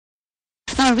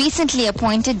Now, recently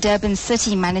appointed Durban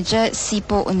City Manager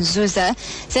Sipho Nzuza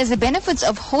says the benefits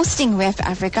of hosting WEFA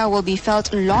Africa will be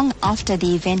felt long after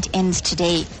the event ends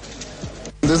today.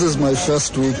 This is my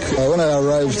first week. When I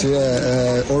arrived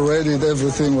here, already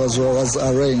everything was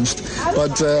arranged.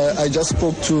 But I just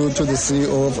spoke to the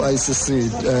CEO of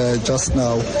ICC just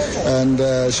now,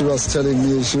 and she was telling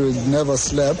me she never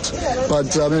slept.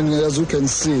 But I mean, as you can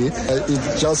see,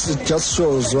 it just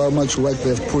shows how much work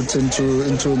they've put into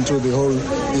the whole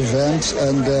event,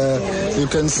 and you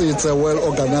can see it's a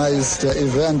well-organized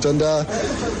event. And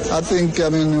I think, I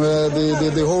mean,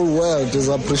 the whole world is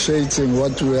appreciating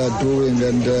what we are doing.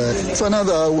 And it's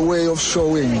another way of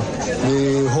showing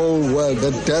the whole world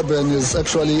that Durban is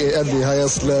actually at the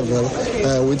highest level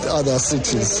with other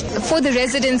cities. For the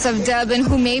residents of Durban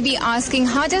who may be asking,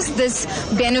 how does this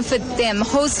benefit them?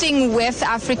 Hosting WEFA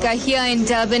Africa here in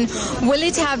Durban, will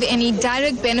it have any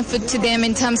direct benefit to them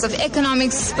in terms of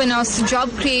economic spin-offs,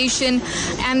 job creation,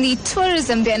 and the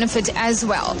tourism benefit as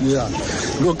well? Yeah.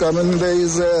 Look, I mean, there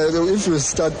is, if we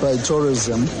start by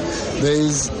tourism,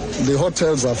 the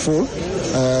hotels are full.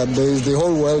 The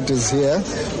whole world is here.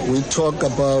 We talk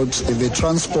about the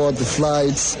transport, the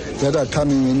flights that are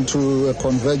coming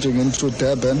converging into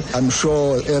Durban. I'm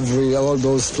sure all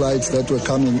those flights that were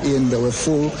coming in, they were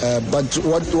full. But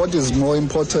what is more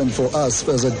important for us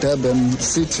as a Durban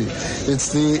city,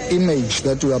 it's the image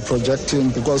that we are projecting,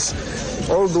 because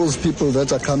all those people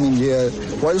that are coming here,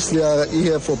 whilst they are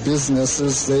here for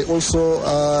businesses, they also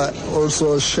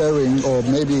are sharing or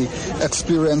maybe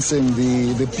experiencing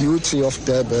the beauty of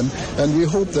Durban. And we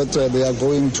hope that they are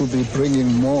going to be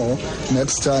bringing more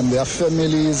next time. Their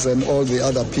families and all the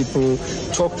other people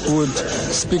talk good,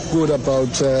 speak good about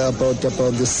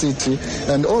the city.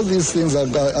 And all these things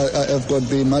have got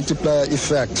the multiplier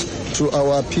effect to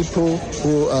our people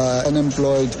who are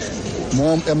unemployed.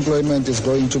 More employment is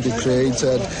going to be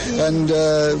created, and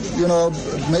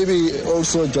maybe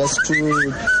also just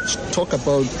to talk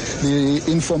about the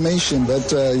information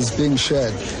that is being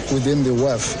shared within the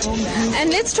WEF. And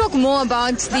let's talk more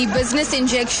about the business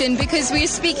injection, because we're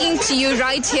speaking to you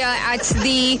right here at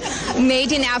the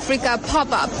Made in Africa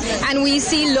pop-up, and we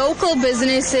see local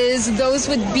businesses, those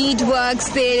with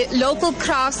beadworks, their local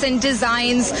crafts and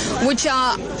designs, which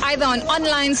are either on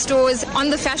online stores, on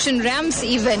the fashion ramps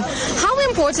even. How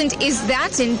important is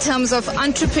that in terms of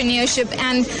entrepreneurship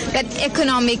and that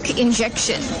economic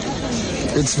injection?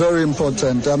 It's very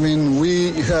important. I mean,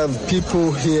 we have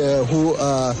people here who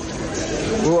are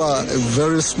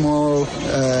very small,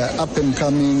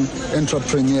 up-and-coming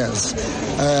entrepreneurs.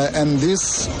 And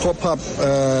this pop-up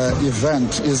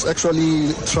event is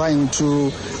actually trying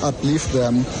to uplift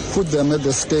them, put them at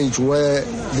the stage where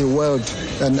the world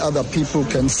and other people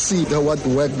can see what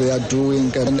work they are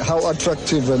doing and how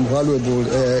attractive and valuable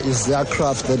is their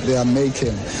craft that they are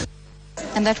making.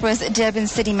 And that was Durban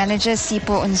City Manager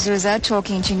Sipho Nzuza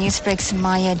talking to Newsbreak's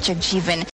Jagjivan.